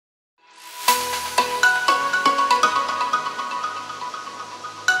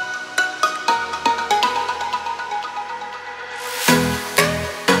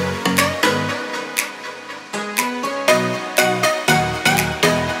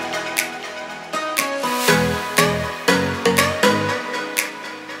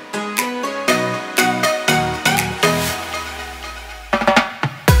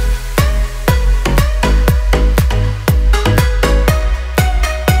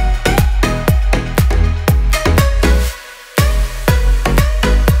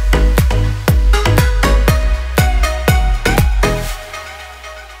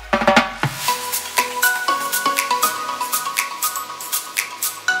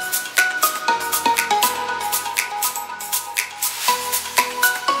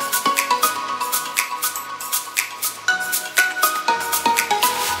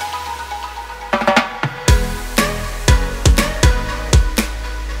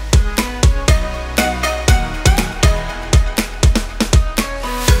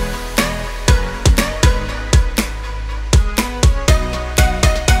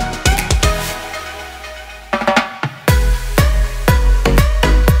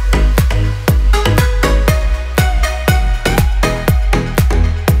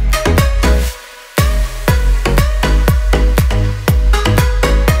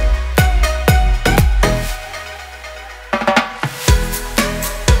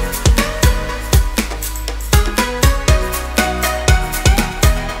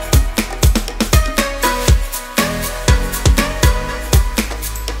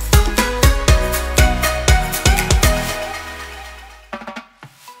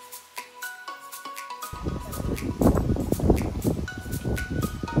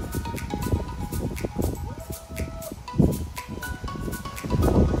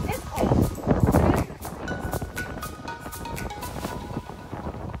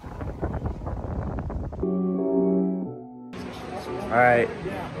All right,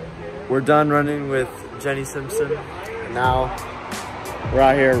 we're done running with Jenny Simpson. And now we're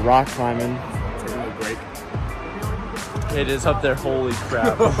out here rock climbing. Taking a break. It is up there, holy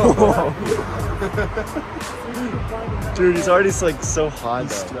crap. Dude, he's already like so hot.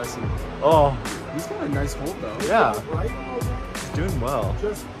 He's stressing. Oh. He's got a nice hold though. Yeah. He's doing well.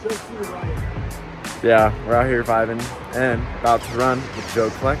 Yeah, we're out here vibing and about to run with Joe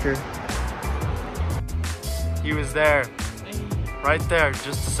Klecker. He was there, right there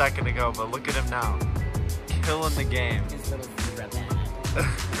just a second ago, but look at him now. Killing the game.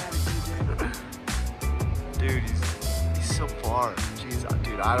 Dude, he's so far. Jeez,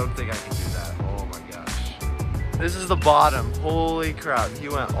 dude, I don't think I can do that. Oh my gosh. This is the bottom. Holy crap. He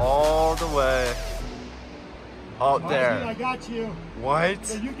went all the way out there. I got you. What?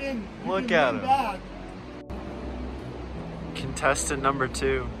 So you can look at him. Back. Contestant number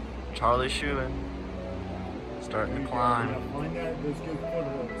 2, Charlie Schumann. Starting to climb.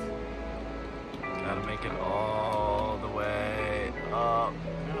 Gotta make it all the way up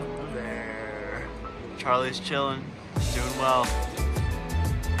there. Charlie's chilling. He's doing well.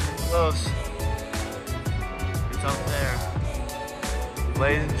 Close. It's up there.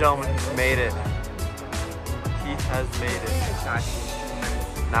 Ladies and gentlemen, he's made it. He has made it.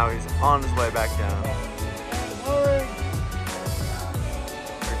 Now he's on his way back down. Or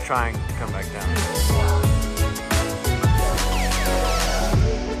trying to come back down.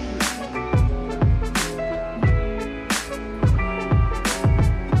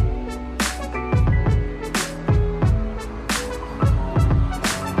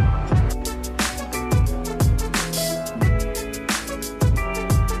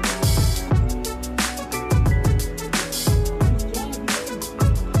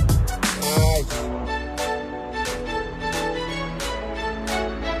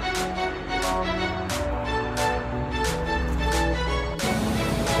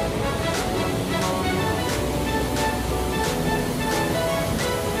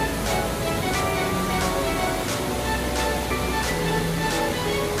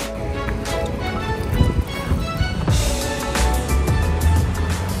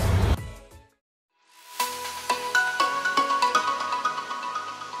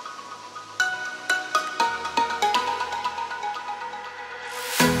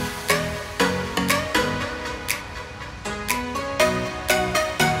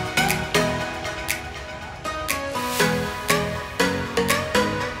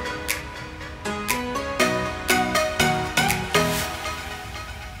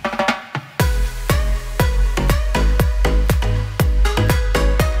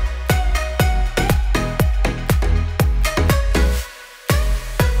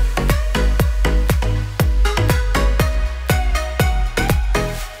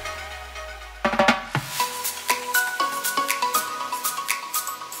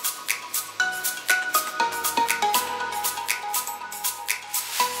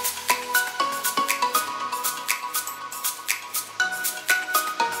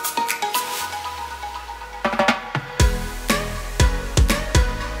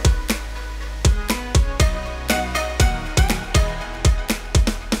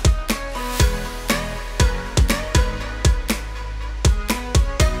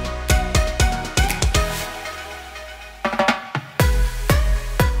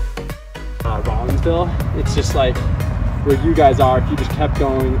 It's just like where you guys are. If you just kept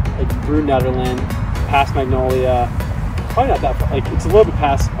going like through Netherland, past Magnolia, probably not that far. Like it's a little bit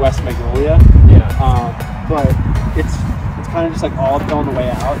past West Magnolia. Yeah. But it's kind of just like all going the way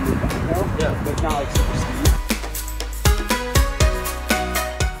out. And yeah. But it's not like super steep.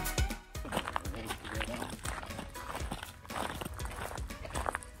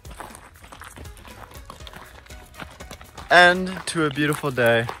 End to a beautiful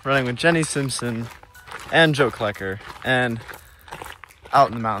day running with Jenny Simpson and Joe Klecker and out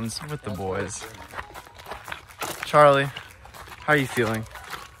in the mountains with the boys. Charlie, how are you feeling?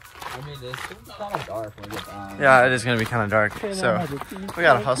 I mean, it's kind of dark when we get down. Yeah, it is going to be kind of dark, so we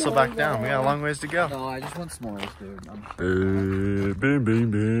got to hustle back down. We got a long ways to go. No, I just want s'mores, dude. Let's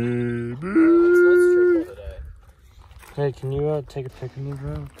triple today. Hey, can you take a pic of me,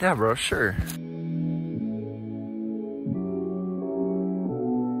 bro? Yeah, bro, sure.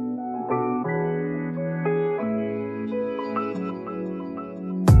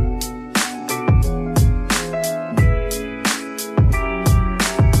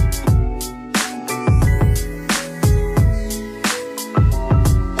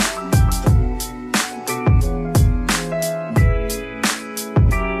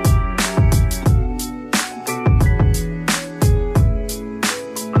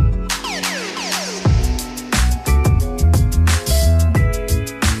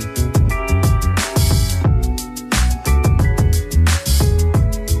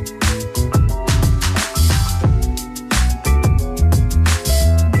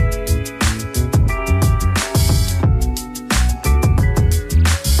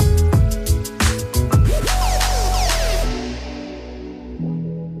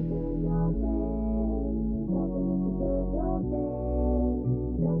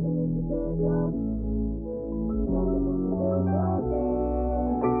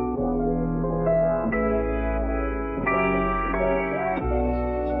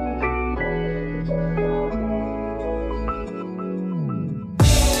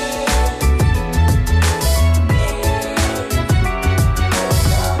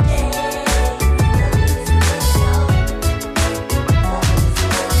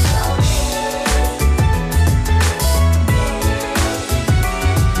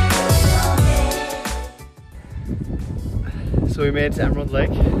 So we made it to Emerald Lake.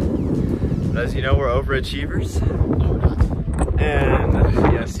 But as you know, we're overachievers. And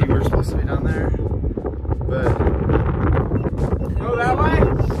yeah, see, we're supposed to be down there. But go that way.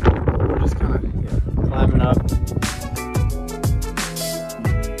 We're just kind of climbing up.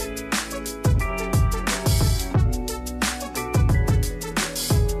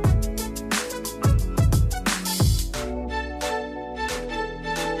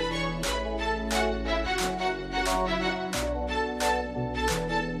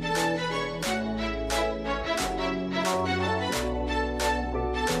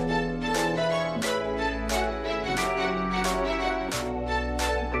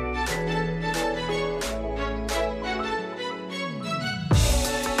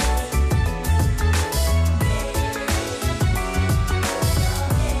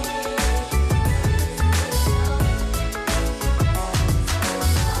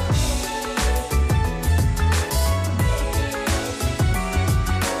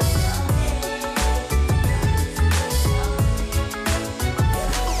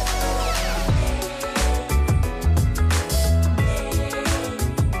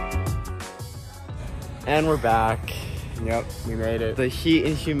 And we're back. Yep, we made it. The heat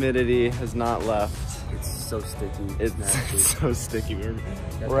and humidity has not left. It's so sticky. It's so sticky.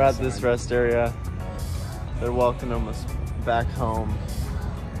 We're at this rest area. They're welcoming us back home.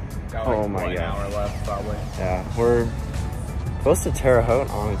 Got like oh my an god. hour left probably. Yeah, we're close to Terre Haute,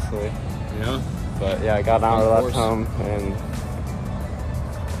 honestly. Yeah. But yeah, I got an hour left home and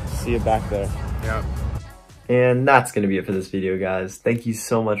see you back there. Yep. And that's going to be it for this video, guys. Thank you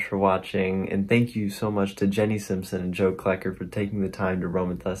so much for watching, and thank you so much to Jenny Simpson and Joe Klecker for taking the time to roam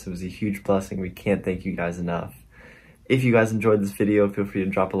with us. It was a huge blessing. We can't thank you guys enough. If you guys enjoyed this video, feel free to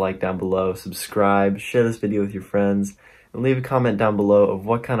drop a like down below, subscribe, share this video with your friends, and leave a comment down below of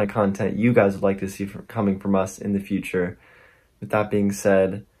what kind of content you guys would like to see coming from us in the future. With that being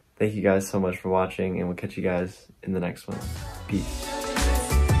said, thank you guys so much for watching, and we'll catch you guys in the next one. Peace.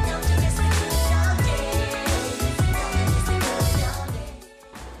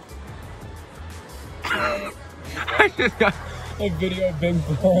 I just got a video of Ben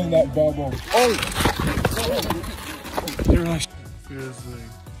blowing that bubble. Oh! Seriously.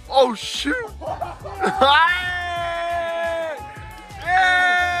 Oh shoot!